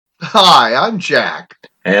Hi, I'm Jack.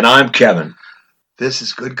 And I'm Kevin. This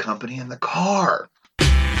is Good Company in the Car.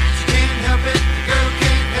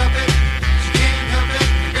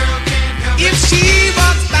 If she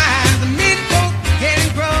walks by the mid-coat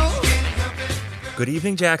and grow. Good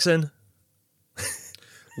evening, Jackson.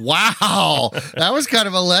 Wow, that was kind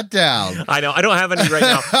of a letdown. I know I don't have any right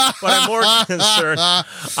now, but I'm more concerned.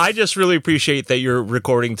 I just really appreciate that you're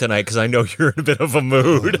recording tonight because I know you're in a bit of a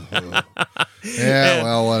mood. Yeah,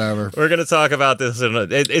 well, whatever. We're going to talk about this.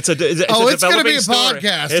 It's a going to be a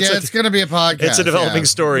podcast. It's going to be a podcast. It's a developing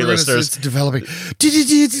story, listeners. It's developing.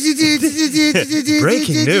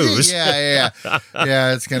 Breaking news. Yeah,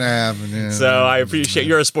 it's going to happen. Yeah. So I appreciate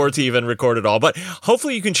you're a sportive and record it all, but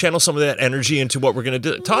hopefully you can channel some of that energy into what we're going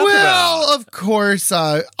to talk about. Well, of course,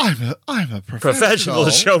 I'm a professional.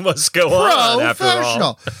 The show must go on. After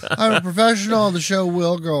all, I'm a professional. The show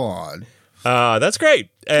will go on. That's great.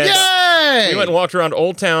 And Yay! We went and walked around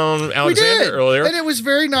Old Town Alexander earlier, and it was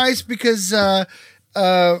very nice because the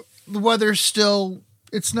weather's still.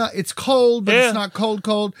 It's cold, but it's not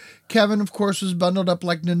cold. Kevin, of course, was bundled up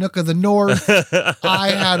like Nanook of the North.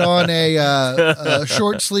 I had on a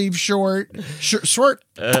short sleeved shirt,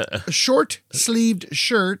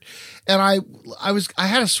 and I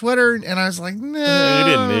had a sweater, and I was like, no, you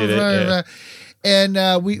didn't need it. Yeah. And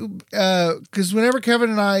because whenever Kevin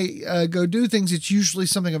and I go do things, it's usually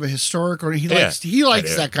something of a historic, or he likes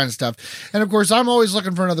that kind of stuff. And of course, I'm always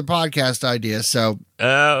looking for another podcast idea. So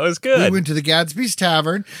it was good. We went to the Gadsby's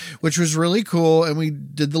Tavern, which was really cool, and we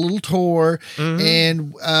did the little tour.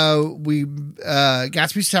 And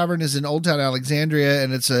Gadsby's Tavern is in Old Town Alexandria,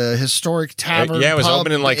 and it's a historic tavern. Yeah, it was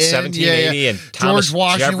opened in like 1780, and Thomas George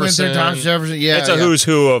Washington Jefferson. went there. Thomas Jefferson. Yeah, it's a who's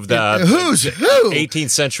who of the who's who 18th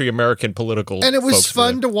century American political. And it was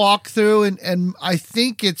fun to walk through, and I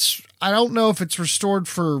think I don't know if it's restored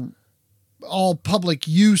for all public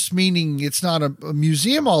use, meaning it's not a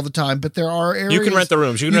museum all the time, but there are areas. You can rent the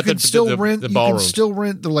rooms. You can rent the ballroom. You can still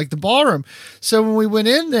rent the ballroom. So when we went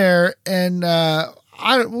in there, and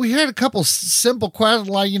we had a couple simple questions,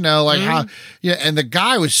 like how, and the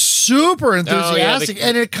guy was super enthusiastic,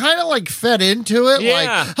 and it kind of like fed into it,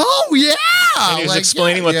 like, oh yeah. And he was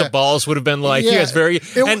explaining what the balls would have been like. Yeah. He was very,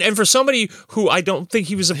 and for somebody who I don't think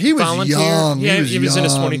he was a volunteer. Young. Yeah, he was in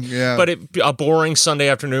his 20s. Yeah. But a boring Sunday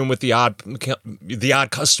afternoon with the odd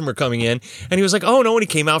customer coming in, and he was like, "Oh no!" And he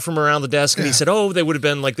came out from around the desk, and he said, "Oh, they would have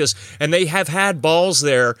been like this." And they have had balls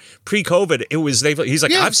there pre-COVID. He's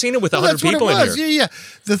like, "I've seen it with 100 people in here." Yeah.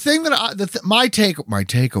 The thing that my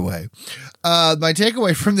takeaway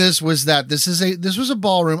from this was that this was a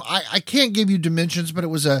ballroom. I can't give you dimensions, but it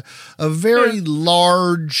was a very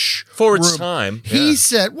large for its room. time. He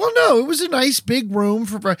said, "Well, no, it was a nice big room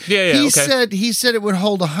for." He said it would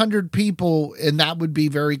hold 100 people, and that would be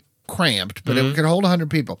very cramped, but it could hold 100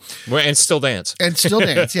 people. And still dance.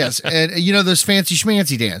 Yes. And those fancy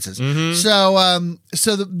schmancy dances. So,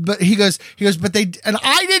 but he goes, but and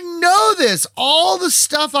I didn't know this. All the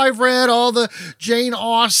stuff I've read, all the Jane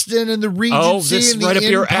Austen and the Regency and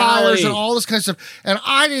the empires and all this kind of stuff, and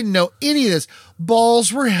I didn't know any of this.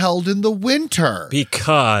 Balls were held in the winter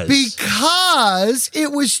because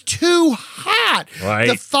it was too hot. Right.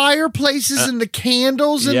 The fireplaces and the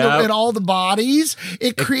candles and all the bodies,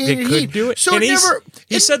 it created heat. Do it. So and he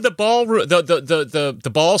said the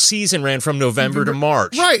ball season ran from November to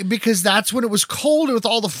March. Right, because that's when it was cold with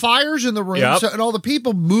all the fires in the room and all the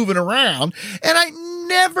people moving around. And I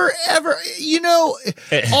never ever,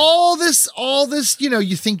 all this,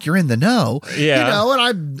 you think you're in the know. Yeah.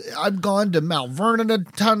 And I've gone to Mount Vernon a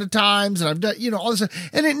ton of times, and I've done, all this,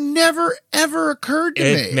 and it never ever occurred to me.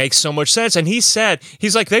 It makes so much sense. And he's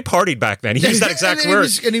like, they partied back then. He used that exact word.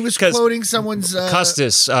 And he was quoting someone's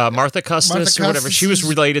Custis, Martha Custis or whatever. She was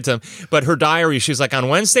related to him, but her diary, she's like, on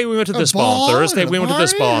Wednesday we went to this ball, on Thursday we went to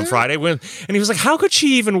this ball, on Friday we went, and he was like, how could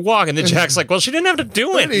she even walk? And then Jack's like, well, she didn't have to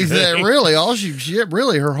do anything.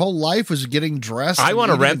 Really, her whole life was getting dressed. I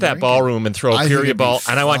want to rent that ballroom and throw a period ball,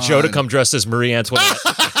 and I want Joe to come dressed as Marie Antoinette.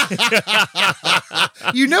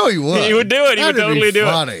 He would. He would do it. He would totally do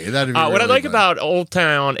it. That'd be what I like funny. about Old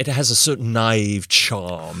Town, it has a certain naive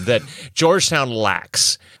charm that Georgetown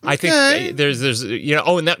lacks. I think there's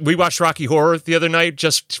and that we watched Rocky Horror the other night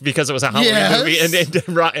just because it was a Halloween movie,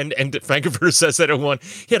 and Frankfurter says that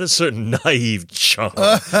he had a certain naive charm,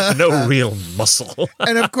 no real muscle.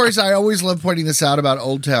 And of course, I always love pointing this out about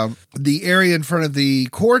Old Town, the area in front of the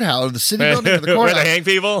courthouse, the city building, the courthouse, where they hang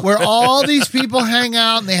people, where all these people hang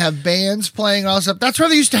out, and they have bands playing and all stuff. That's where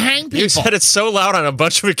they used to hang people. You said it so loud on a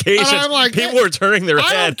bunch of occasions. And I'm like, people were turning their I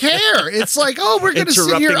head. don't care. It's like, oh, we're going to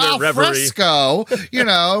sit here Interrupting al their reverie. fresco.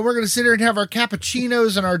 We're going to sit here and have our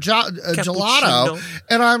cappuccinos and our gelato.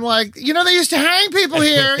 And I'm like, they used to hang people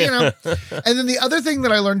here. And then the other thing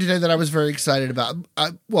that I learned today that I was very excited about.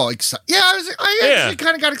 I actually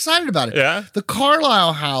kind of got excited about it. Yeah. The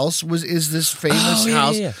Carlisle House is this famous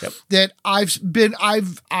house Yep. that I've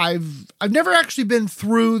never actually been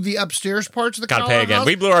through the upstairs parts of the Gotta Carlisle pay again. House.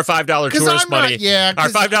 We blew our $5 tourist I'm not- money. yeah, Our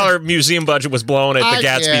 'cause $5 museum budget was blown at the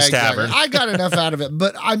Gatsby's exactly. Tavern. I got enough out of it,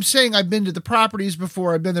 but I'm saying I've been to the properties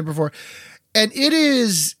before. I've been there before. And it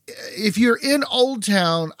is, if you're in Old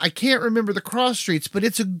Town, I can't remember the cross streets, but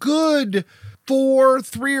it's a good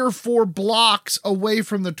 3 or 4 blocks away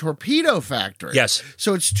from the torpedo factory. Yes.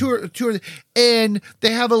 So it's two, and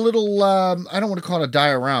they have a little, I don't want to call it a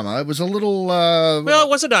diorama. It was a little, Well, it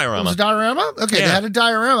was a diorama. it was a diorama? Okay, Yeah. they had a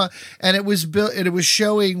diorama, and it was built, and it was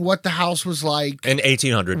showing what the house was like, In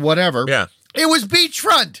 1800. whatever. Yeah. It was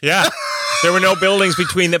beachfront. Yeah. There were no buildings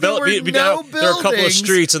between the There were no There are a couple of buildings.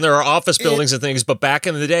 streets and there are office buildings and things, but back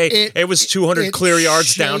in the day, it was 200 clear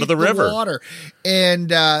yards down to the shaped river. water.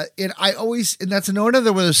 And I always, and that's one of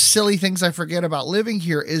those silly things I forget about living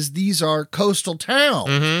here is these are coastal towns.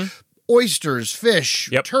 Mm-hmm. Oysters, fish,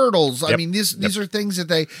 Yep. turtles. I Yep. mean, these are things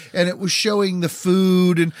that and it was showing the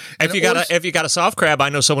food and If you got a soft crab, I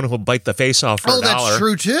know someone who will bite the face off for $1. that's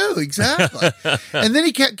true too. Exactly. And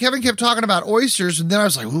then Kevin kept talking about oysters, and then I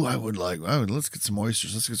was like, "Ooh, let's get some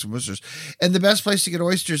oysters. Let's get some oysters." And the best place to get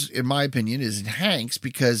oysters, in my opinion, is in Hank's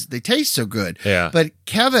because they taste so good. Yeah. But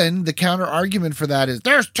Kevin, the counter argument for that is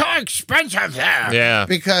they're too expensive there. Yeah.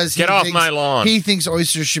 Because Get off my lawn. He thinks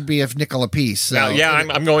oysters should be a nickel a piece. So. Now,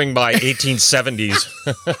 I'm going by 1870s.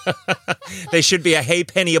 They should be a hay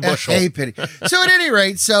penny a bushel. Hey, pity. So at any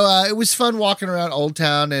rate, it was fun walking around Old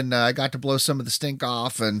Town, and I got to blow some of the stink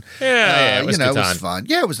off, and Yeah, it was a good it was time. fun.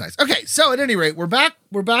 Yeah, it was nice. Okay, so at any rate, we're back.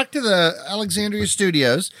 We're back to the Alexandria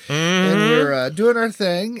Studios, and we're doing our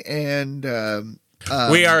thing, and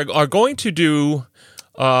We are going to do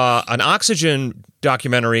an Oxygen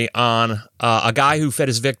documentary on a guy who fed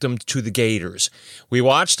his victim to the gators. We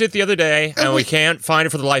watched it the other day, and we can't find it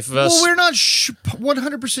for the life of us. well, we're not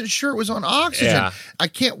 100% sure it was on Oxygen. Yeah. I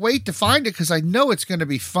can't wait to find it because I know it's going to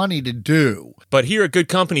be funny to do. But here at Good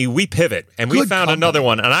Company, we pivot, and we Good found Company. another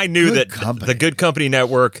one. And I knew Good that Company. the Good Company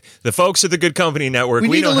Network, the folks at the Good Company Network, We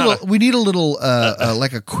need know how to... We need a little,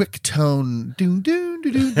 like a quick tone, doon doon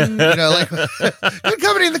doon doon, doon, like Good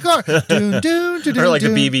Company in the car, doon doon doon, Or like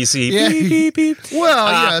doon. the BBC. Yeah. Beep, beep, beep. Well,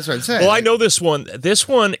 yeah, that's what I'm saying. Well, I know this one. This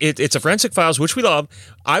one, it's a Forensic Files, which we love.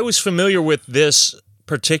 I was familiar with this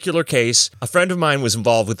particular case. A friend of mine was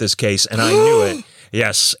involved with this case, and I knew it.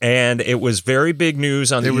 Yes, and it was very big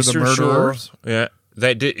news on They the were the Eastern Shore. murderers? Yeah,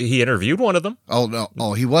 he interviewed one of them. Oh no!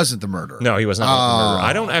 Oh, he wasn't the murderer. No, he was not the murderer.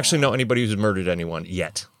 I don't actually know anybody who's murdered anyone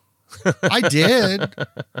yet. I did.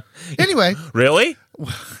 Anyway, Really?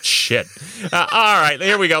 Shit. All right,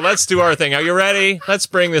 here we go. Let's do our thing. Are you ready? Let's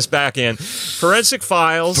bring this back in. Forensic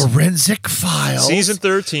Files, Forensic Files, Season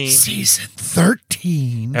 13, Season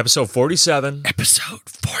 13, Episode 47. Episode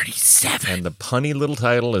 47. And the punny little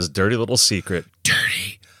title is Dirty Little Secret,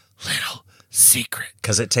 Dirty Little Secret.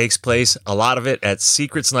 because it takes place, a lot of it, at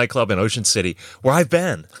Secrets Nightclub in Ocean City, where I've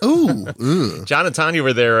been. Ooh. John and Tanya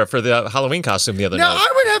were there for the Halloween costume the other Now, night.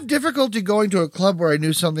 I would have difficulty going to a club where I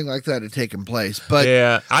knew something like that had taken place, but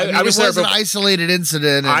Yeah, I mean, was it there was an bef- isolated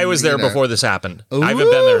incident. I and, was there you know, before this happened. I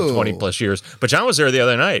haven't been there in Ooh. 20 plus years, but John was there the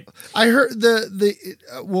other night. I heard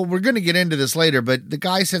well, we're going to get into this later, but the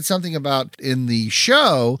guy said something about in the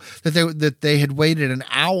show that they had waited an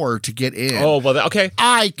hour to get in. Oh, well, okay.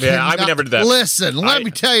 I Yeah, I cannot- would never do that. Listen, let me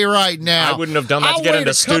tell you right now. I wouldn't have done that to I'll get wait into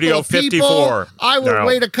a Studio couple of 54. people. I will No.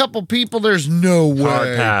 wait a couple people. There's no way.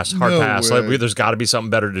 Hard pass. No way. There's got to be something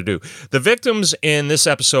better to do. The victims in this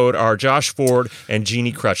episode are Josh Ford and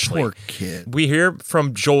Jeannie Crutchley. Poor kid. We hear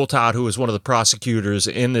from Joel Todd, who is one of the prosecutors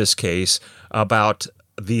in this case, about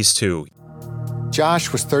these two.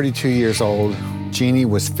 Josh was 32 years old. Jeannie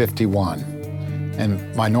was 51.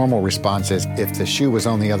 And my normal response is, if the shoe was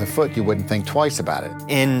on the other foot, you wouldn't think twice about it.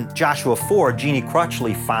 In Joshua 4, Jeannie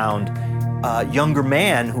Crutchley found a younger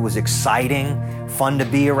man who was exciting, fun to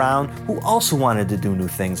be around, who also wanted to do new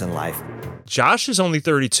things in life. Josh is only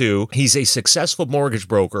 32. He's a successful mortgage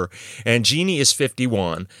broker, and Jeannie is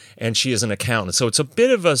 51, and she is an accountant. So it's a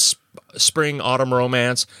bit of a spring-autumn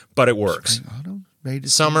romance, but it works. May,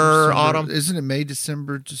 December, Summer, December. autumn. Isn't it May,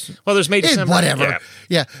 December? Well, there's May, December. Whatever.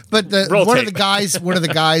 Yeah. But one of Rotate. the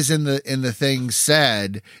guys in the thing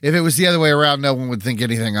said, if it was the other way around, no one would think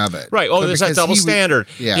anything of it. Right. Oh, But there's that because double he was- standard.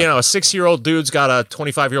 Yeah. You know, a 6-year-old dude's got a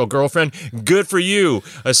 25-year-old girlfriend. Good for you.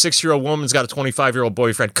 A 6-year-old woman's got a 25-year-old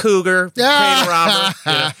boyfriend. Cougar. Paid robber.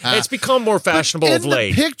 Yeah. It's become more fashionable of late.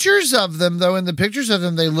 In the pictures of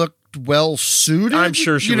them, they looked well suited. I'm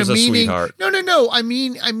sure she was a sweetheart. No. I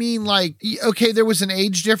mean, like, okay, there was an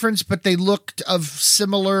age difference, but they looked of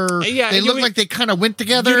similar. Yeah, they you looked mean- like they kind of went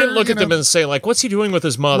together. You didn't look at know? them and say, like, what's he doing with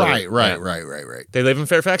his mother? Right. Yeah. They live in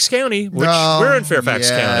Fairfax County, which No, we're in Fairfax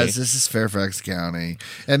County. Yes, this is Fairfax County.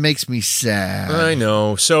 It makes me sad. I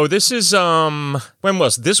know. So this is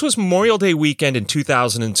this was Memorial Day weekend in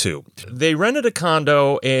 2002. They rented a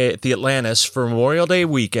condo at the Atlantis for Memorial Day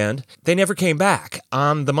weekend. They never came back.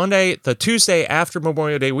 On the Tuesday after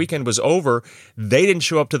Memorial Day weekend was over, they didn't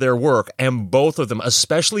show up to their work, and both of them,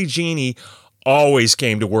 especially Jeannie, always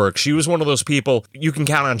came to work. She was one of those people you can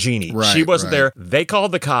count on Jeannie. Right, she wasn't right. there. They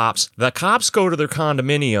called the cops. The cops go to their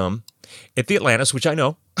condominium at the Atlantis, which I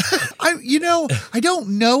know. I don't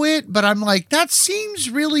know it, but I'm like, that seems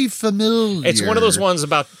really familiar. It's one of those ones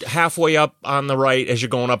about halfway up on the right as you're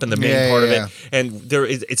going up in the main part of it, and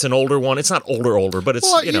it's an older one. It's not older, but it's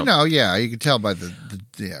Well, you know. you can tell by the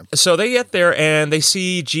So they get there and they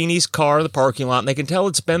see Jeannie's car in the parking lot, and they can tell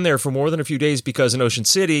it's been there for more than a few days because in Ocean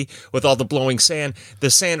City, with all the blowing sand, the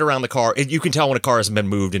sand around the car, you can tell when a car hasn't been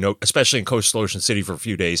moved, especially in coastal Ocean City for a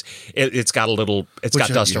few days. It's got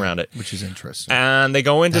dust around it, which is interesting. And they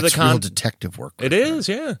go into That's the real condo. detective work. It is,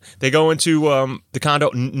 yeah. They go into the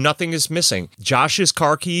condo. Nothing is missing. Josh's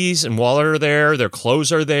car keys and wallet are there. Their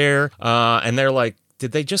clothes are there. And they're like,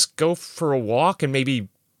 did they just go for a walk and maybe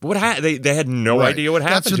what happened? They had no Right. idea what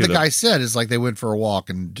happened. That's what to the them. guy said. Is like they went for a walk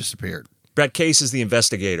and disappeared. Brett Case is the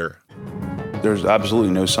investigator. There's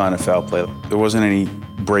absolutely no sign of foul play. There wasn't any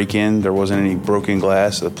break-in. There wasn't any broken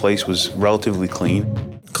glass. The place was relatively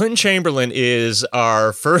clean. Clinton Chamberlain is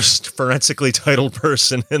our first forensically titled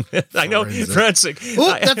person. I know forensic.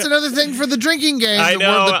 Oh, that's another thing for the drinking game. I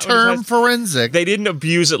know. The term forensic. They didn't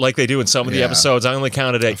abuse it like they do in some of the Yeah. episodes. I only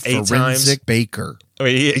counted it 8 times. Forensic baker. I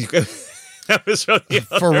mean, that was really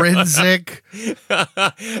Forensic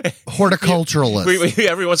horticulturalist. we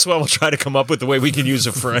every once in a while we'll try to come up with the way we can use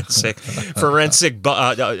a forensic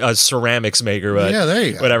ceramics maker. But Yeah, there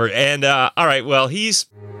you go. Whatever. And all right, well,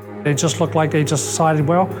 It just looked like they just decided,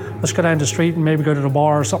 well, let's go down the street and maybe go to the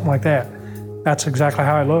bar or something like that. That's exactly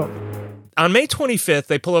how it looked. on May 25th,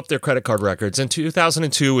 they pull up their credit card records. And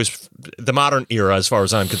 2002 is the modern era, as far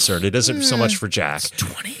as I'm concerned. It isn't so much for Jack.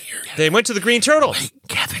 20 years. They went to the Green Turtle.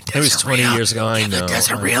 Kevin It was 20 years ago. I know.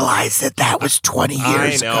 doesn't realize that was 20 I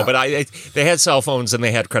years know, ago. but they had cell phones and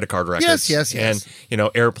they had credit card records. Yes. And,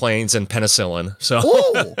 airplanes and penicillin. So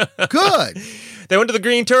Oh, good. they went to the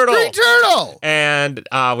Green Turtle. Green Turtle. And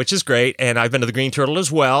which is great. And I've been to the Green Turtle as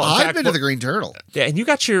well. In I've fact, been to the Green Turtle. Yeah, and you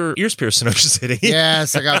got your ears pierced in Ocean City.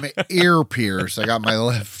 Yes, I got my ear pierced. I got my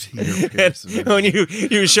left ear And pierced. when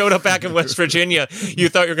you showed up back in West Virginia, you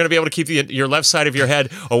thought you were going to be able to keep your left side of your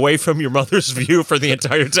head away from your mother's view for the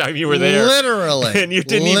entire time you were there. Literally. And you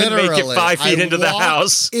didn't even make it 5 feet I into the walked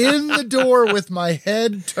house. in the door with my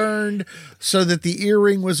head turned so that the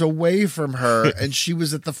earring was away from her, and she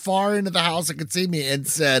was at the far end of the house and could see me and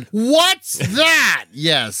said, "What's that?"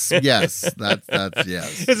 Yes, that's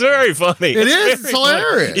yes. It's very funny. It is. It's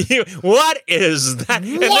hilarious. What is that?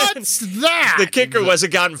 And then What's that? the kicker was it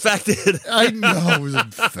got infected. I know it was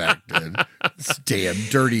infected. This damn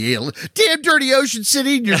dirty Ocean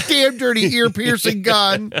City and your damn dirty ear piercing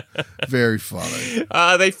gun. Very funny.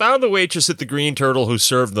 They found the waitress at the Green Turtle who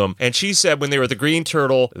served them, and she said when they were at the Green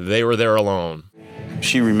Turtle, they were there alone.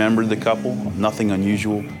 She remembered the couple, nothing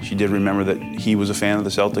unusual. She did remember that he was a fan of the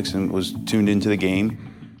Celtics and was tuned into the game.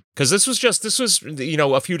 Because this was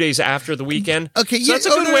a few days after the weekend. Okay, so that's a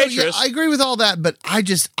good waitress. I agree with all that, but I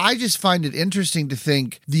just find it interesting to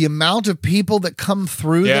think the amount of people that come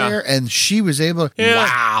through there, and she was able to. Yeah.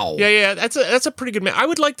 Wow. Yeah. That's a pretty good man. I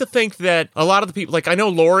would like to think that a lot of the people, like I know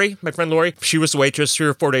Lori, my friend Lori, she was the waitress 3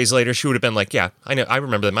 or 4 days later. She would have been like, yeah, I know, I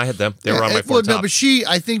remember them. I had them. They were on my floor top. No, but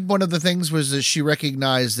I think one of the things was that she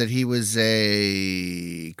recognized that he was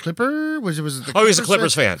a Clipper. Was it the he was a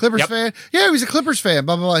Clippers fan. Clippers Yep. fan. Yeah, he was a Clippers fan.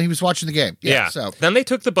 Blah blah blah. He was watching the game. Yeah. So Then they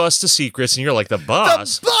took the bus to Secrets, and you're like, the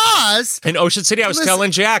bus? the bus. In Ocean City, I was Listen, telling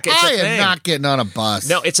Jack, it's I a thing. am not getting on a bus.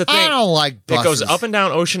 No, it's a thing. I don't like buses. It goes up and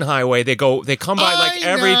down Ocean Highway. They come by like I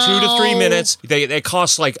every 2 to 3 know. minutes. They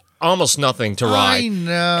cost like almost nothing to ride. I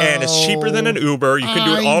know. And it's cheaper than an Uber. You can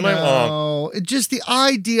do it all night long. It just the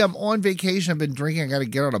idea, I'm on vacation, I've been drinking, I got to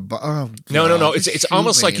get on a bus. Oh, No. It's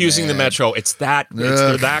almost like using the Metro.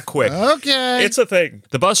 They're that quick. Okay. It's a thing.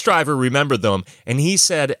 The bus driver remembered them, and he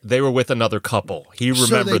said they were with another couple. He remembered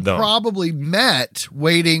so they them. Probably met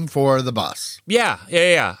waiting for the bus. Yeah.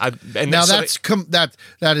 Now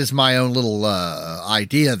that is my own little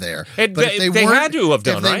idea there. And But if they weren't- had to have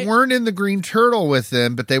done, if they right? weren't in the Green Turtle with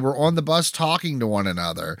them, but they were on the bus talking to one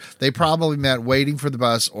another, they probably met waiting for the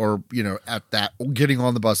bus or, getting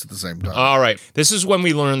on the bus at the same time. All right. This is when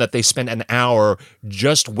we learned that they spent an hour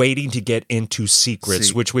just waiting to get into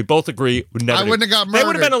secrets, which we both agree would never I wouldn't have got murdered. They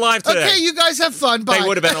would have been alive today. Okay, you guys have fun. Bye. They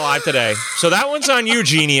would have been alive today. So that one's on you,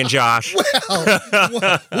 Jeannie and Josh. Ooh,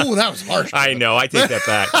 that was harsh. I know. I take that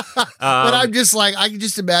back. But I'm just like, I can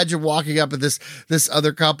just imagine walking up at this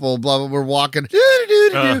other couple, blah, blah, we're walking.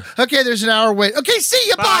 Okay, there's an hour wait. Okay, see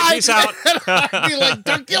you, bye. Peace out. I'd be like,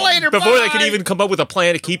 talk to you later, Before bye. they could even come up with a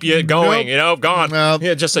plan to keep you going, gone. Nope.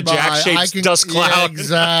 Yeah, just a Bye. jack-shaped dust cloud. Yeah,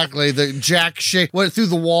 exactly. The jack shape. What, through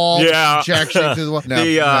the wall? Yeah. Jack shape through the wall. No,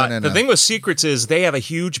 no. The thing with Secrets is they have a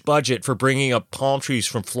huge budget for bringing up palm trees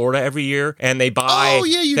from Florida every year, and they buy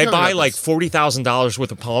like $40,000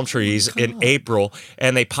 worth of palm trees in April,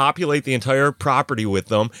 and they populate the entire property with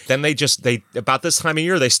them. Then they about this time of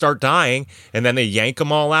year they start dying, and then they yank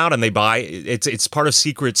them all out, and they buy. It's part of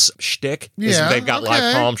Secrets' shtick. Yeah, they've got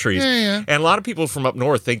live palm trees, yeah. and a lot of people from up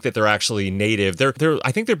north think that they're actually native.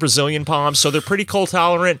 I think they're Brazilian palms, so they're pretty cold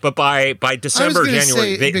tolerant. But by December,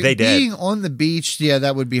 January, they dead. Being on the beach, yeah,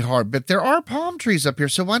 that would be hard. But there are palm trees up here,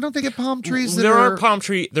 so why don't they get palm trees? There are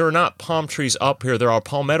not palm trees up here. There are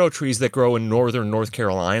palmetto trees that grow in northern North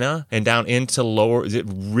Carolina and down into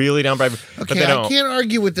really down by. Okay, but they don't. I can't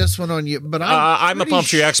argue with this one on you, but I'm a palm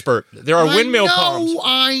tree expert. There are windmill palms.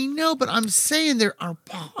 I know, but I'm saying there are.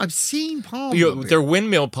 I've seen palms. They're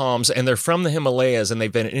windmill palms, and they're from the Himalayas, and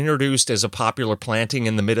they've been introduced as a popular planting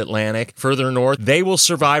in the Mid-Atlantic. Further north, they will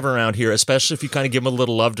survive around here, especially if you kind of give them a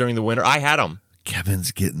little love during the winter. I had them.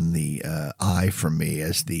 Kevin's getting the eye from me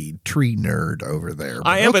as the tree nerd over there.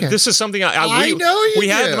 I am, but this is something I know you we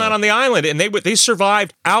had do. them out on the island, and they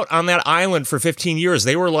survived out on that island for 15 years.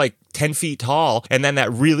 They were like 10 feet tall, and then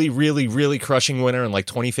that really, really, really crushing winter in like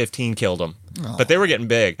 2015 killed them. But they were getting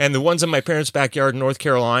big. And the ones in my parents' backyard in North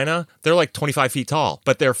Carolina, they're like 25 feet tall,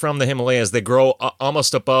 but they're from the Himalayas. They grow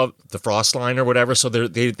almost above the frost line or whatever, so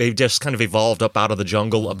they've just kind of evolved up out of the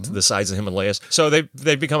jungle up to the sides of the Himalayas. So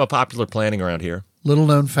they've become a popular planting around here. Little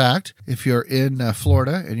known fact, if you're in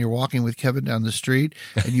Florida and you're walking with Kevin down the street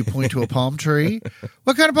and you point to a palm tree,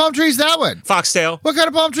 what kind of palm tree is that one? Foxtail. What kind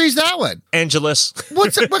of palm tree is that one? Angeles.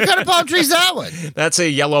 What kind of palm tree is that one? That's a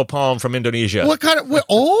yellow palm from Indonesia. What kind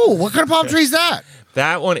of palm tree is that?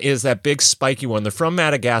 That one is that big spiky one. They're from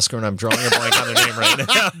Madagascar, and I'm drawing a blank on their name right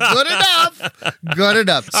now. Good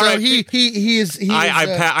enough. So right.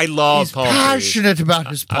 I love palm trees. Passionate about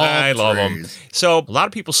his palm trees. I love them. So a lot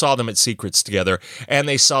of people saw them at Secrets together, and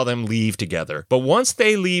they saw them leave together. But once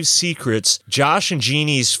they leave Secrets, Josh and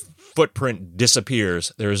Jeannie's footprint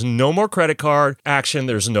disappears. There's no more credit card action.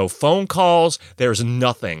 There's no phone calls. There's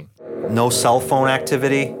nothing. No cell phone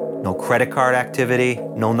activity, no credit card activity,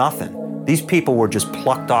 no nothing. These people were just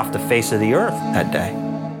plucked off the face of the earth that day.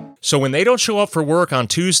 So when they don't show up for work on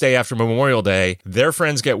Tuesday after Memorial Day, their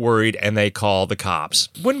friends get worried and they call the cops.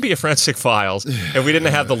 Wouldn't be a Forensic Files if we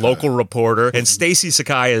didn't have the local reporter. And Stacy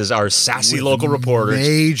Sakai is our sassy local reporter.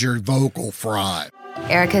 Major vocal fry.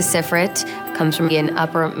 Erica Sifrit comes from an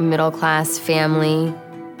upper middle class family,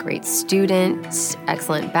 great student,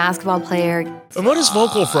 excellent basketball player. And what is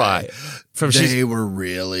vocal fry? They were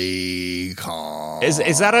really calm. Is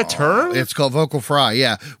that a term? It's called vocal fry.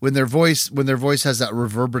 Yeah, when their voice has that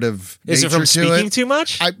reverberative. Is it from speaking too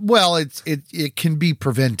much? It can be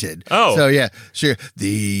prevented. Oh, so yeah, sure.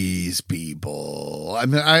 These people. I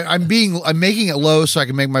mean, I'm making it low so I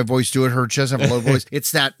can make my voice do it. Her doesn't have a low voice.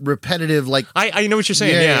 It's that repetitive, like I know what you're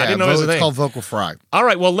saying. Yeah, I didn't know it was a thing. It's called vocal fry. All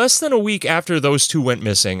right. Well, less than a week after those two went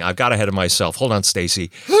missing, I've got ahead of myself. Hold on, Stacy.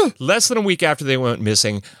 Less than a week after they went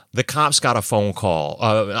missing, the cops got a phone call,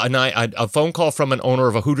 a phone call from an owner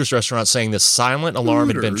of a Hooters restaurant saying the silent alarm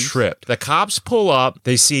had been tripped. The cops pull up.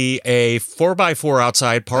 They see a 4x4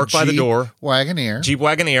 outside parked by the door. Jeep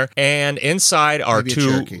Wagoneer. And inside are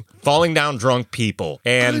two falling down drunk people.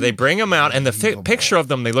 And they bring them out. And the picture of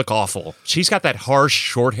them, they look awful. She's got that harsh,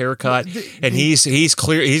 short haircut. And he's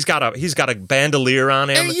clear. He's got a bandolier on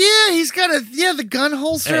him. And he's got the gun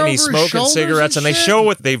holster and over he's his smoking cigarettes. And they show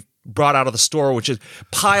what they've brought out of the store, which is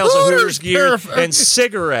piles of Hooters gear and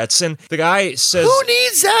cigarettes. And the guy says, "Who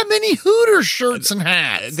needs that many Hooters shirts and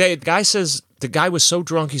hats?" The guy says The guy was so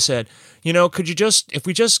drunk, he said, could you if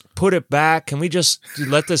we just put it back, can we just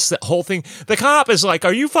let this whole thing? The cop is like,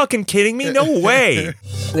 are you fucking kidding me? No way.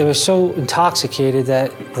 They were so intoxicated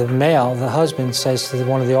that the husband, says to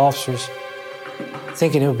one of the officers,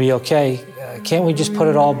 thinking it would be okay, can't we just put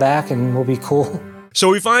it all back and we'll be cool? So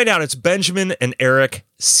we find out it's Benjamin and Eric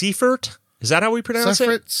Seifert. Is that how we pronounce it?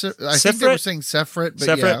 I think they were saying Seifert,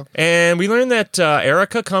 but yeah. And we learned that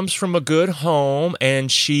Erica comes from a good home,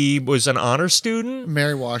 and she was an honor student.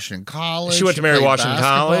 Mary Washington College. She went to Mary Washington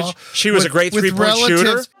College. She was a great three-point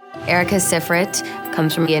shooter. Erica Seifert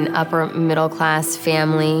comes from an upper middle class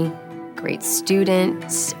family, great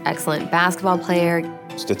student, excellent basketball player.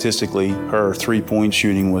 Statistically, her three-point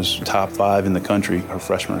shooting was top 5 in the country her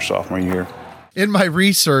freshman or sophomore year. In my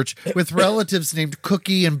research, with relatives named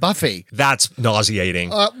Cookie and Buffy. That's nauseating.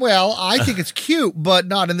 Well, I think it's cute, but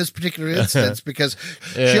not in this particular instance, because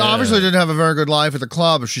she obviously didn't have a very good life at the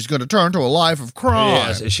club if she's going to turn to a life of crime.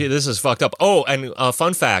 Yes, this is fucked up. Oh, and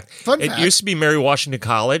fun fact. It used to be Mary Washington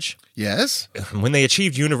College. Yes. When they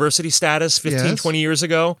achieved university status 20 years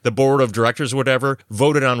ago, the board of directors or whatever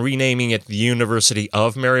voted on renaming it the University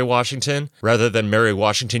of Mary Washington rather than Mary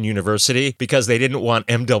Washington University because they didn't want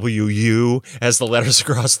MWU as the letters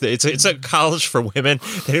across the... It's a college for women.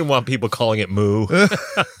 They didn't want people calling it Moo.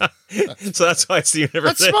 So that's why it's the university.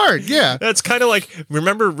 That's smart, yeah. That's kind of like,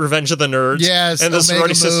 remember Revenge of the Nerds? Yes, and the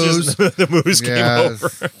sorority sisters, the Moos came over.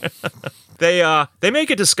 They make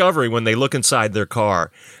a discovery when they look inside their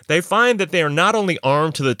car. They find that they are not only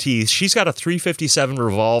armed to the teeth. She's got a .357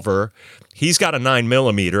 revolver. He's got a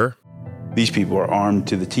 9mm. These people are armed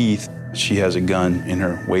to the teeth. She has a gun in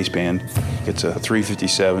her waistband. It's a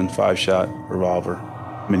 .357 5-shot revolver.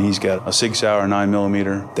 I mean, he's got a 6-hour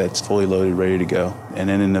 9mm that's fully loaded, ready to go. And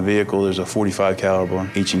then in the vehicle, there's a .45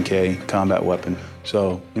 caliber H&K combat weapon.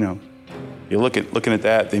 So, you're looking at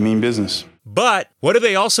that, they mean business. But what do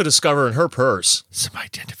they also discover in her purse? Some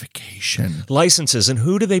identification. Licenses, and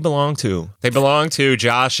who do they belong to? They belong to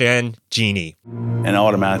Josh and Jeannie. And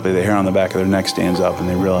automatically the hair on the back of their neck stands up and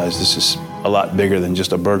they realize this is a lot bigger than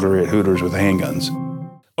just a burglary at Hooters with handguns.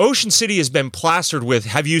 Ocean City has been plastered with,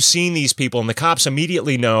 have you seen these people? And the cops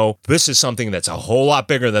immediately know this is something that's a whole lot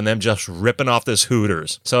bigger than them just ripping off this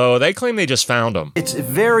Hooters. So they claim they just found them. It's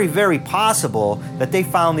very, very possible that they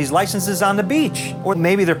found these licenses on the beach. Or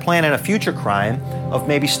maybe they're planning a future crime of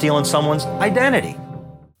maybe stealing someone's identity.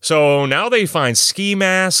 So now they find ski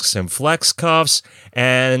masks and flex cuffs,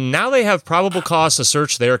 and now they have probable cause to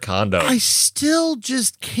search their condo. I still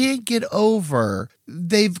just can't get over.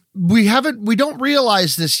 We don't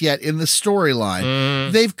realize this yet in the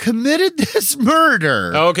storyline. They've committed this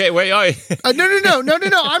murder. Okay, wait. No.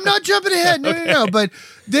 I'm not jumping ahead. No. But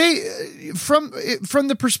they, from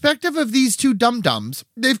the perspective of these two dum-dums,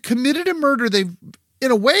 they've committed a murder. They've, in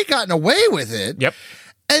a way, gotten away with it. Yep.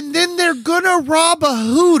 And then they're gonna rob a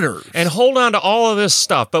Hooters and hold on to all of this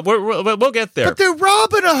stuff. But we'll get there. But they're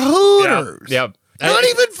robbing a Hooters. Yeah. Not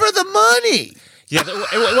even for the money. Yeah,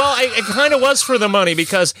 well, it kind of was for the money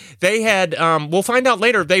because they had, we'll find out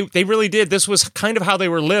later, they really did. This was kind of how they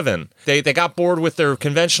were living. They got bored with their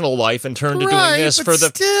conventional life and turned to doing this but for the...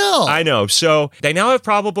 still. I know. So they now have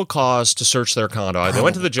probable cause to search their condo. They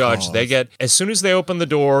went to the judge. They get, as soon as they open the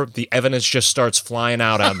door, the evidence just starts flying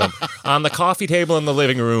out at them. On the coffee table in the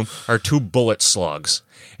living room are 2 bullet slugs.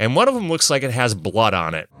 And one of them looks like it has blood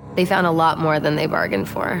on it. They found a lot more than they bargained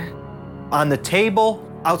for. On the table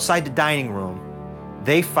outside the dining room,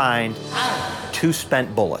 they find 2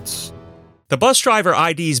 spent bullets. The bus driver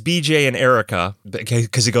IDs BJ and Erica,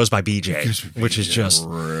 because he goes by BJ, which is just...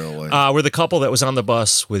 Really? We're the couple that was on the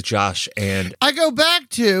bus with Josh and... I go back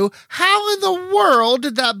to, how in the world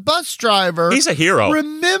did that bus driver... He's a hero.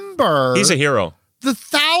 ...remember... He's a hero. ...the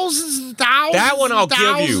thousands and thousands that one I'll and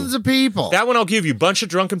thousands give you. of people. That one I'll give you. Bunch of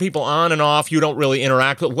drunken people on and off. You don't really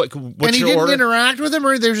interact with. What's and he your didn't order? interact with him,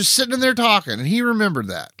 or they're just sitting in there talking, and he remembered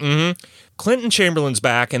that. Mm-hmm. Clinton Chamberlain's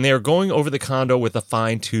back, and they are going over the condo with a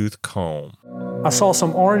fine-tooth comb. I saw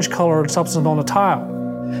some orange-colored substance on the tile.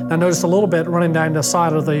 I noticed a little bit running down the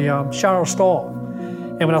side of the shower stall.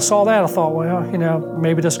 And when I saw that, I thought, well,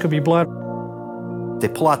 maybe this could be blood. They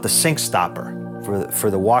pull out the sink stopper for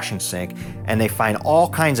the washing sink, and they find all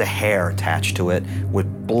kinds of hair attached to it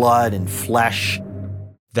with blood and flesh.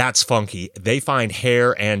 That's funky. They find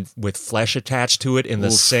hair and with flesh attached to it in the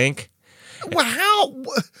sink. Well, how?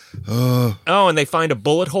 Oh, and they find a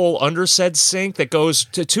bullet hole under said sink that goes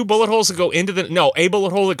to 2 bullet holes that go into a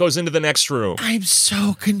bullet hole that goes into the next room. I'm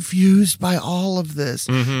so confused by all of this.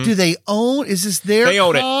 Mm-hmm. Do they own? Is this their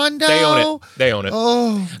condo? They own it.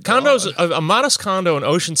 Oh, Condos, a modest condo in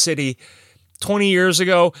Ocean City 20 years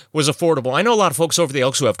ago was affordable. I know a lot of folks over the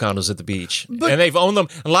Elks who have condos at the beach, and they've owned them.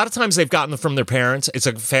 A lot of times they've gotten them from their parents. It's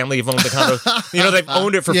a family who've owned the condo. They've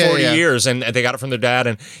owned it for 40 years, and they got it from their dad,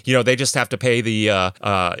 and they just have to pay the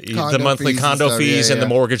monthly condo fees, and the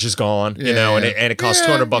mortgage is gone. And it costs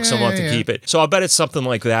 $200 a month to keep it. So I bet it's something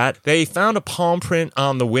like that. They found a palm print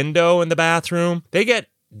on the window in the bathroom. They get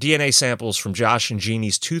DNA samples from Josh and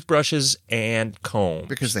Jeannie's toothbrushes and comb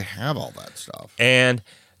because they have all that stuff. And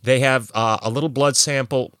they have a little blood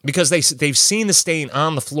sample because they've seen the stain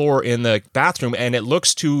on the floor in the bathroom, and it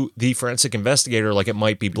looks to the forensic investigator like it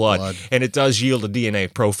might be blood. And it does yield a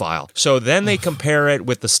DNA profile. So then they compare it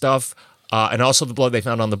with the stuff and also the blood they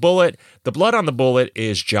found on the bullet. The blood on the bullet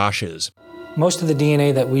is Josh's. Most of the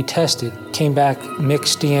DNA that we tested came back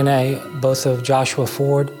mixed DNA, both of Joshua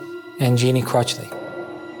Ford and Jeannie Crutchley.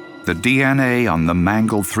 The DNA on the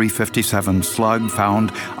mangled .357 slug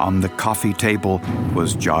found on the coffee table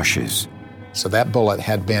was Josh's. So that bullet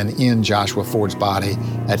had been in Joshua Ford's body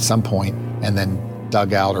at some point and then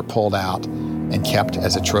dug out or pulled out and kept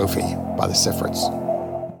as a trophy by the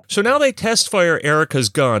Sifrits. So now they test fire Erica's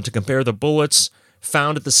gun to compare the bullets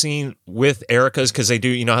found at the scene with Erica's, because they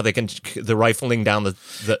do, how they can, the rifling down the...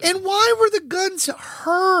 And why were the guns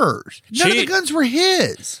hers? None of the guns were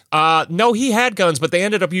his. No, he had guns, but they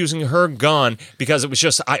ended up using her gun because it was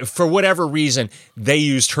just, for whatever reason, they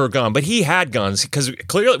used her gun. But he had guns, because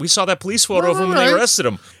clearly we saw that police photo of him when they arrested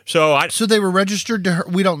him. So they were registered to her?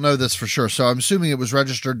 We don't know this for sure, so I'm assuming it was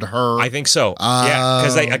registered to her. I think so. Yeah,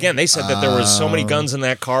 because they said that there was so many guns in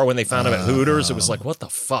that car when they found him at Hooters. It was like, what the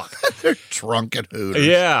fuck? They're drunk at Hooters.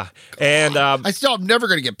 Yeah, and I'm never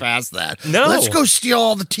going to get past that. No. Let's go steal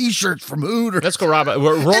all the T-shirts from Hooters. Let's go rob it.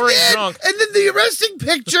 We're roaring drunk. And then the arresting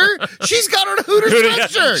picture, she's got on a Hooters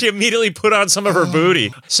sweatshirt. She immediately put on some of her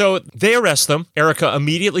booty. So they arrest them. Erica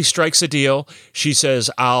immediately strikes a deal. She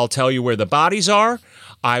says, I'll tell you where the bodies are.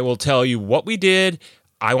 I will tell you what we did.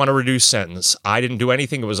 I want a reduced sentence. I didn't do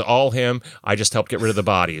anything. It was all him. I just helped get rid of the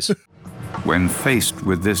bodies. When faced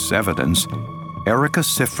with this evidence, Erica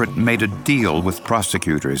Sifrit made a deal with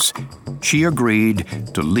prosecutors. She agreed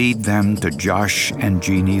to lead them to Josh and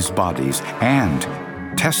Jeannie's bodies and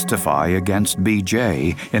testify against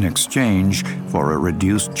BJ in exchange for a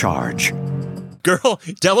reduced charge. Girl,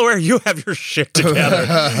 Delaware, you have your shit together.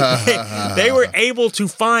 They were able to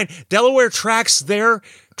find, Delaware tracks their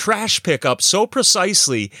trash pickup so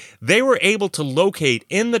precisely, they were able to locate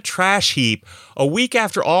in the trash heap a week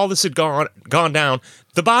after all this had gone down,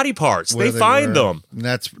 the body parts. They find them.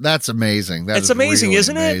 That's amazing. It's amazing, really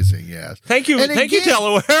isn't it? Amazing, yes. Thank you,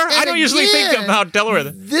 Delaware. I don't usually think about Delaware.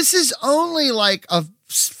 This is only like a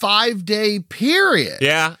 5-day period.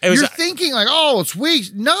 Yeah. You're thinking like, oh, it's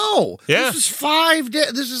weeks. No. Yeah. This is 5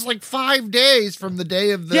 days. This is like 5 days from the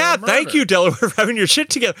day of the murder. Thank you, Delaware, for having your shit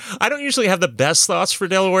together. I don't usually have the best thoughts for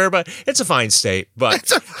Delaware, but it's a fine state.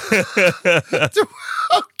 But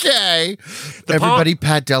okay. Everybody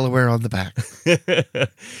pat Delaware on the back.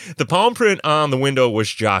 The palm print on the window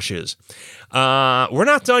was Josh's. We're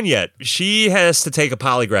not done yet. She has to take a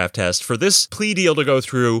polygraph test. For this plea deal to go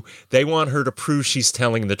through, they want her to prove she's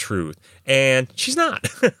telling the truth. And she's not.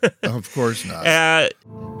 Of course not.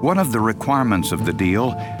 One of the requirements of the deal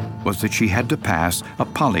was that she had to pass a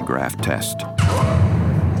polygraph test.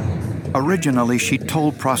 Originally, she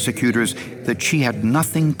told prosecutors that she had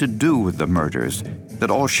nothing to do with the murders,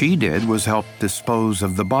 that all she did was help dispose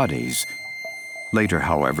of the bodies. Later,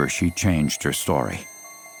 however, she changed her story.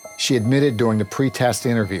 She admitted during the pre-test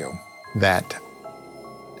interview that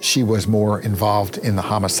she was more involved in the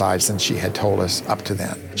homicides than she had told us up to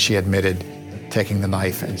then. She admitted taking the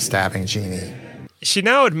knife and stabbing Jeannie. She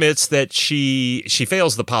now admits that she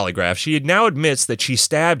fails the polygraph. She now admits that she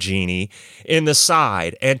stabbed Jeannie in the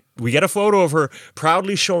side, and we get a photo of her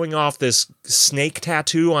proudly showing off this snake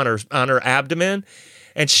tattoo on her abdomen.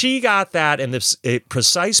 And she got that in this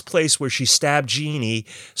precise place where she stabbed Jeannie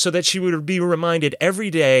so that she would be reminded every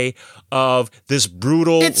day of this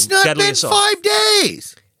brutal, deadly assault. It's not been 5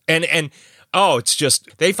 days. And it's just,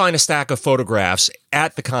 they find a stack of photographs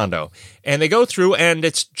at the condo. And they go through, and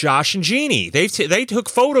it's Josh and Jeannie. They took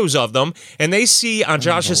photos of them, and they see on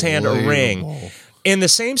Josh's hand a ring. In the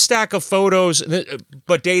same stack of photos,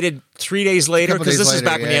 but dated 3 days later, because this is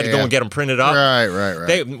back when you had to go and get them printed up. Right.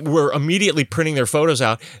 They were immediately printing their photos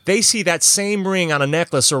out. They see that same ring on a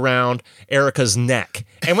necklace around Erica's neck.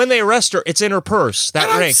 And when they arrest her, it's in her purse,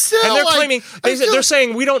 that ring. And they're claiming, they're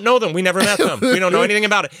saying, we don't know them. We never met them. We don't know anything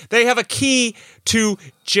about it. They have a key to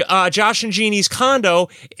Josh and Jeannie's condo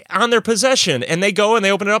on their possession. And they go and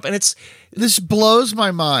they open it up, and it's... This blows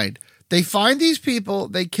my mind. They find these people,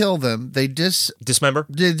 they kill them, they dismember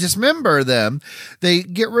them, they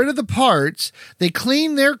get rid of the parts, they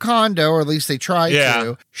clean their condo, or at least they try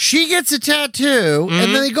to. She gets a tattoo,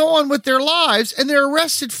 and then they go on with their lives, and they're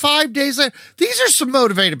arrested 5 days later. These are some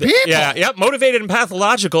motivated people. Yeah, motivated and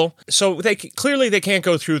pathological. So they can't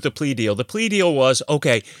go through the plea deal. The plea deal was,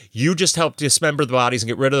 okay, you just helped dismember the bodies and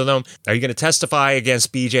get rid of them. Are you going to testify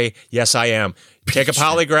against BJ? Yes, I am. Take a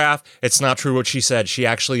polygraph. It's not true what she said. She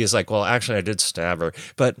actually is like, well, actually, I did stab her.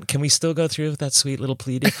 But can we still go through with that sweet little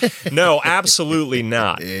plea deal? No, absolutely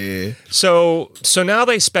not. So now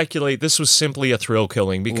they speculate this was simply a thrill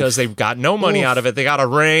killing because they've got no money out of it. They got a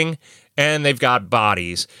ring and they've got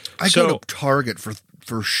bodies. I go to Target for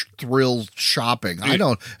thrill shopping.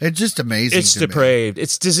 It's just amazing. It's depraved.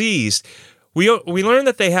 It's diseased. We learned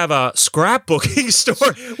that they have a scrapbooking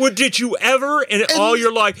store. Well, did you ever in all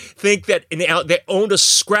your life think that they owned a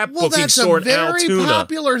scrapbooking store in Altoona? That's a very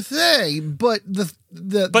popular thing, but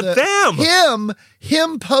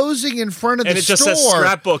him posing in front of the store. And it just says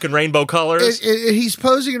scrapbook in rainbow colors. He's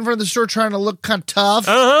posing in front of the store trying to look kind of tough.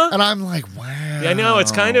 And I'm like, wow. I know,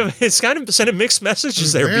 it's kind of sending mixed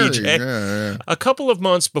messages there, BJ. Yeah. A couple of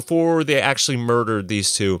months before they actually murdered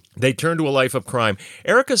these two, they turned to a life of crime.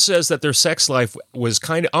 Erica says that their sex life was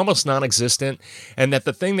kind of almost non-existent, and that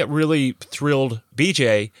the thing that really thrilled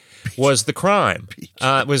BJ was the crime.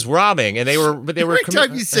 Was robbing, and they were. Every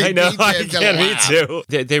time you say I know, BJ, me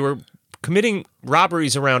too. They were committing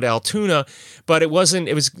robberies around Altoona, but it wasn't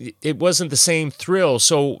the same thrill.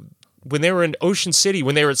 So when they were in Ocean City,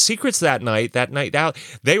 when they were at Secrets that night out,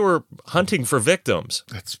 they were hunting for victims.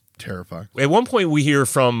 That's terrifying. At one point, we hear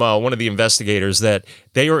from one of the investigators that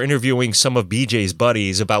they were interviewing some of BJ's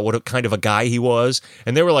buddies about what kind of a guy he was,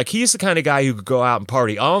 and they were like, he's the kind of guy who could go out and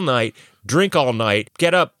party all night, drink all night,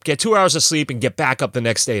 get up, get 2 hours of sleep, and get back up the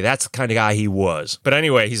next day. That's the kind of guy he was. But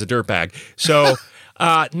anyway, he's a dirtbag. So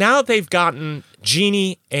now they've gotten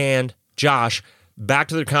Jeannie and Josh back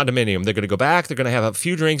to their condominium. They're going to go back. They're going to have a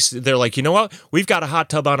few drinks. They're like, you know what? We've got a hot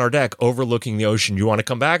tub on our deck overlooking the ocean. You want to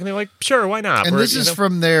come back? And they're like, sure, why not? And this is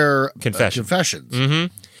from their confessions.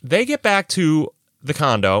 Mm-hmm. They get back to the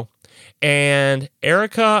condo, and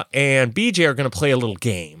Erica and BJ are going to play a little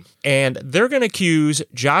game. And they're going to accuse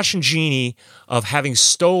Josh and Jeannie of having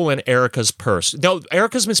stolen Erica's purse. No,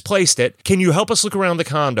 Erica's misplaced it. Can you help us look around the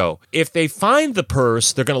condo? If they find the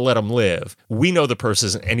purse, they're going to let them live. We know the purse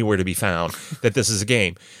isn't anywhere to be found, that this is a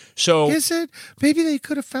game. So is it? Maybe they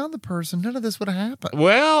could have found the purse and none of this would have happened.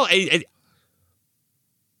 Well,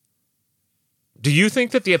 do you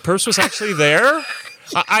think that the purse was actually there?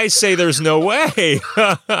 I say there's no way.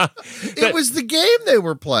 It was the game they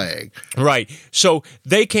were playing. Right. So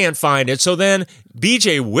they can't find it. So then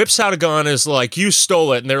BJ whips out a gun and is like, you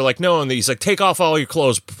stole it. And they're like, no. And he's like, take off all your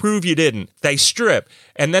clothes. Prove you didn't. They strip.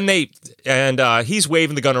 And then he's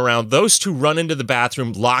waving the gun around. Those two run into the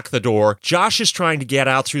bathroom, lock the door. Josh is trying to get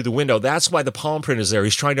out through the window. That's why the palm print is there.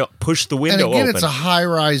 He's trying to push the window open. And again, it's a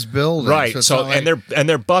high-rise building. Right. So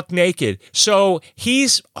they're buck naked. So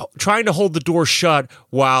he's trying to hold the door shut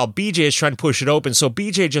while BJ is trying to push it open. So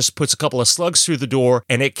BJ just puts a couple of slugs through the door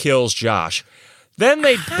and it kills Josh. Then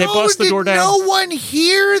they bust the door down. No one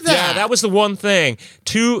hear that? Yeah, that was the one thing.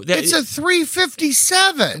 It's a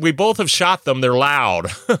 357. We both have shot them. They're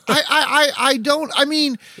loud. I don't. I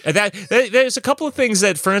mean, there's a couple of things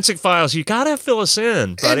that Forensic Files. You gotta fill us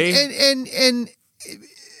in, buddy. And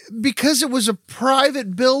because it was a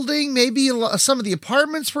private building, maybe some of the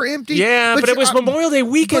apartments were empty. Yeah, but it was Memorial Day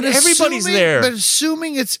weekend. Everybody's there. But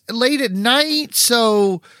assuming it's late at night,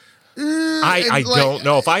 so. I don't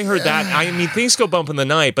know. If I heard that, I mean, things go bump in the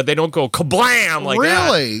night, but they don't go kablam like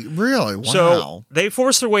that. Really? Wow. So they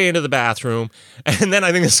force their way into the bathroom, and then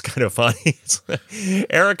I think this is kind of funny.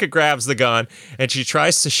 Erica grabs the gun, and she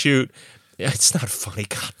tries to shoot. It's not funny.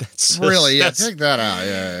 God, that's really, take that out.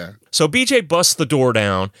 Yeah. So BJ busts the door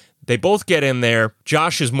down. They both get in there.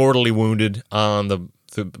 Josh is mortally wounded on the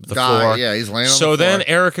floor. Yeah, he's laying on the floor. So then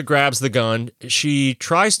Erica grabs the gun. She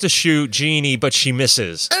tries to shoot Jeannie, but she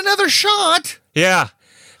misses. Another shot? Yeah.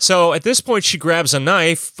 So at this point, she grabs a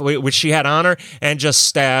knife, which she had on her, and just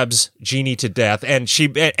stabs Jeannie to death. And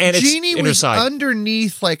Jeannie it's in her side.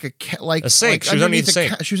 Underneath like a sink. She was underneath the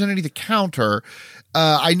sink. She was underneath the counter.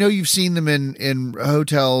 I know you've seen them in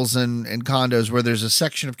hotels and condos where there's a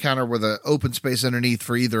section of counter with an open space underneath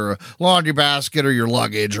for either a laundry basket or your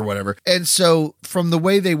luggage or whatever. And so from the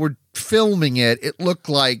way they were filming it, it looked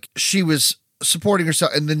like she was supporting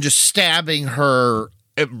herself and then just stabbing her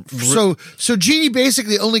So Jeannie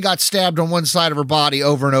basically only got stabbed on one side of her body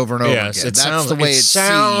over and over and over Yes, again. That's the way it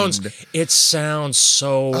sounds. It sounds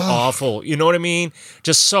so awful. You know what I mean?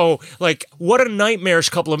 Just so, like, what a nightmarish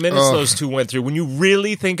couple of minutes those two went through. When you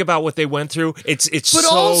really think about what they went through, it's but so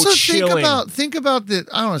also chilling. think about the,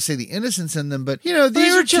 I don't want to say the innocence in them, but, you know,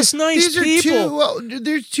 these They're are just nice people.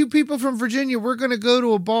 There's two people from Virginia. We're going to go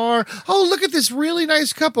to a bar. Oh, look at this really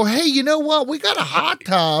nice couple. Hey, you know what? We got a hot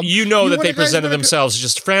tub. You know that they guys presented wanna themselves as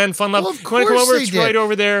just friend, fun, love. Well, of You want to come course over? they It's did. right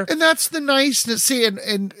over there. And that's the niceness. See,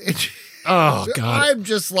 and Oh, God. I'm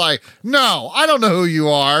just like, no, I don't know who you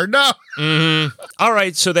are. No. All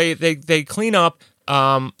right, so they clean up.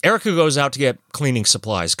 Erica goes out to get cleaning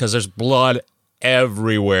supplies because there's blood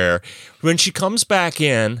everywhere. When she comes back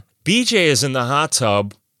in, BJ is in the hot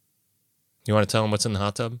tub. You want to tell him what's in the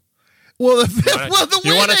hot tub? Well,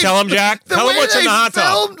 You want to tell him, Jack? Tell him what's in the hot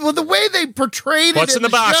tub. Well, the way they portrayed What's it in the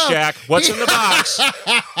box, show, Jack? What's in the box?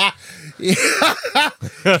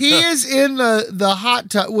 He is in the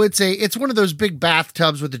hot tub. It's one of those big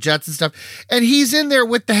bathtubs with the jets and stuff, and he's in there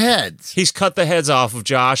with the heads. He's cut the heads off of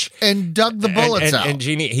Josh and dug the bullets out. And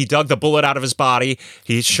Jeannie, he dug the bullet out of his body.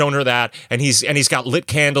 He's shown her that, and he's got lit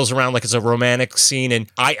candles around like it's a romantic scene.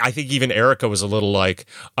 And I think even Erica was a little like,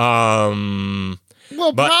 Well,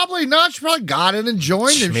 probably not. She probably got it and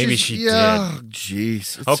joined him. Maybe she did. Oh,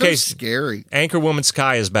 jeez. It's so scary. Anchorwoman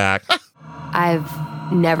Sky is back. I've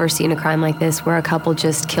never seen a crime like this where a couple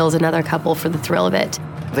just kills another couple for the thrill of it.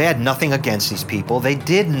 They had nothing against these people. They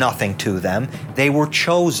did nothing to them. They were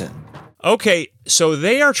chosen. Okay, so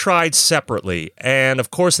they are tried separately, and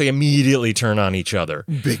of course they immediately turn on each other.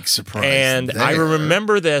 Big surprise. And I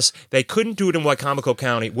remember this. They couldn't do it in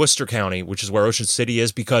Worcester County, which is where Ocean City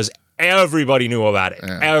is, because everybody knew about it.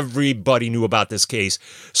 Yeah. Everybody knew about this case.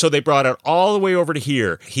 So they brought it all the way over to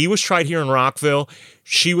here. He was tried here in Rockville.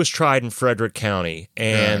 She was tried in Frederick County.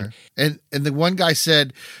 And the one guy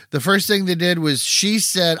said the first thing they did was she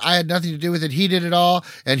said, I had nothing to do with it. He did it all.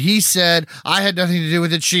 And he said, I had nothing to do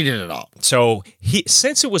with it. She did it all. So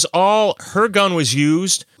since it was all, her gun was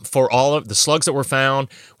used for all of the slugs that were found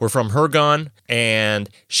were from her gun. And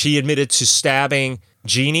she admitted to stabbing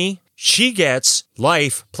Jeannie. She gets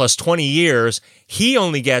life plus 20 years. He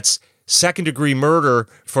only gets second-degree murder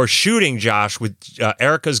for shooting Josh with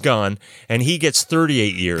Erica's gun, and he gets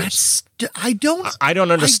 38 years. I don't understand I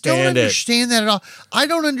don't understand that at all. I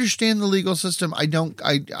don't understand the legal system. I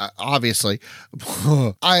obviously,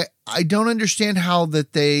 I don't understand how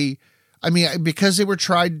that they. I mean, because they were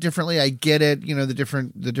tried differently, I get it. You know, the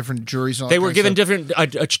different juries. And all they were given different.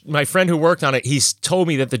 My friend who worked on it, he's told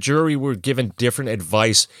me that the jury were given different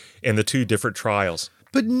advice in the two different trials.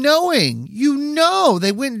 But knowing,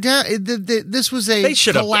 they went down. This was a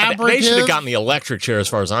collaborative. They should have gotten the electric chair, as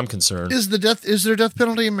far as I'm concerned. Is there a death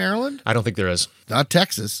penalty in Maryland? I don't think there is. Not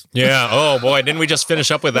Texas. Yeah. Oh boy, didn't we just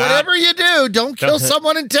finish up with that? Whatever you do, don't kill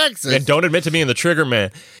someone in Texas. And don't admit to being the trigger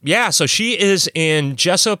man. Yeah. So she is in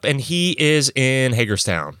Jessup, and he is in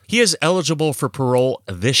Hagerstown. He is eligible for parole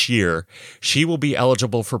this year. She will be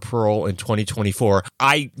eligible for parole in 2024.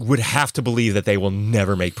 I would have to believe that they will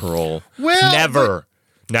never make parole. Well,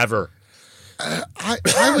 Never.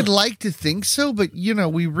 I would like to think so, but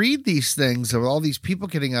we read these things of all these people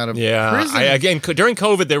getting out of prison. Again, during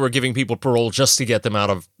COVID, they were giving people parole just to get them out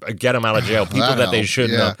of jail. People that they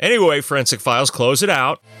shouldn't have. Anyway, Forensic Files, close it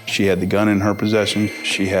out. She had the gun in her possession.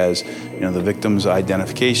 She has, the victim's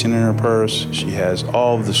identification in her purse. She has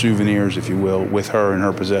all of the souvenirs, if you will, with her in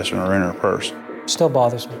her possession or in her purse. Still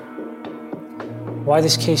bothers me. Why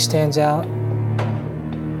this case stands out?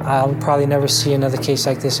 I'll probably never see another case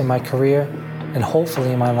like this in my career, and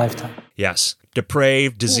hopefully in my lifetime. Yes.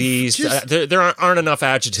 Depraved, diseased. There aren't enough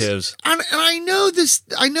adjectives. And I know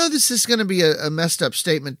this is going to be a messed up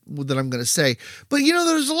statement that I'm going to say, but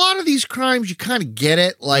there's a lot of these crimes you kind of get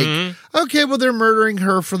it. Like, okay, well, they're murdering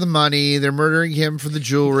her for the money. They're murdering him for the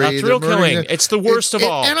jewelry. Thrill killing. It's the worst of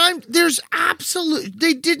all. And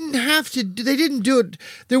they didn't do it.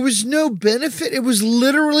 There was no benefit. It was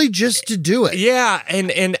literally just to do it. Yeah.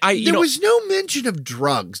 And there was no mention of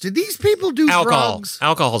drugs. Did these people do drugs?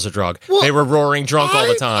 Alcohol's a drug. Well, they were roaring drunk all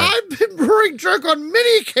the time. I've been roaring drunk on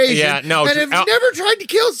many occasions. Yeah, no, and have never tried to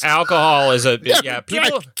kill someone. Alcohol is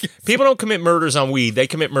people don't commit murders on weed. They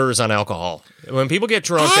commit murders on alcohol. When people get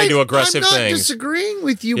drunk, they do aggressive things. I'm not disagreeing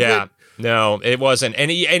with you. Yeah. But no, it wasn't.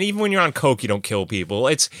 And even when you're on coke, you don't kill people.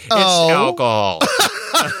 It's alcohol.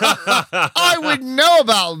 I would know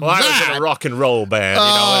about that. I was in a rock and roll band.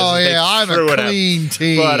 I'm a clean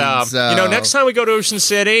teen. But next time we go to Ocean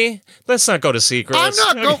City, let's not go to Secrets. I'm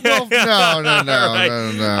not going. Well,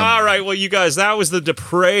 no. All right. Well, you guys, that was the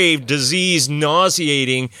depraved, diseased,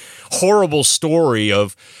 nauseating, horrible story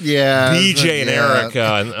of Yeah, BJ and yeah.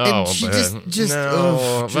 Erica, and she man, just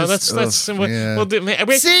no. oof, Well, just, that's oof, we'll yeah. do. Man,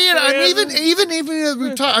 See, and I'm even as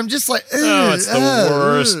we talk, I'm just like, oh, it's the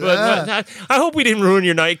worst. But I hope we didn't ruin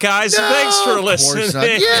your night, guys. No, Thanks for of course listening.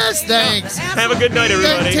 not. Yes, thanks. Have a good night,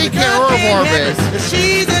 everybody. Take care, au revoir, babe.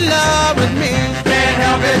 She's in love with me. Can't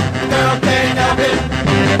help it, girl, can't help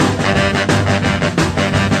it.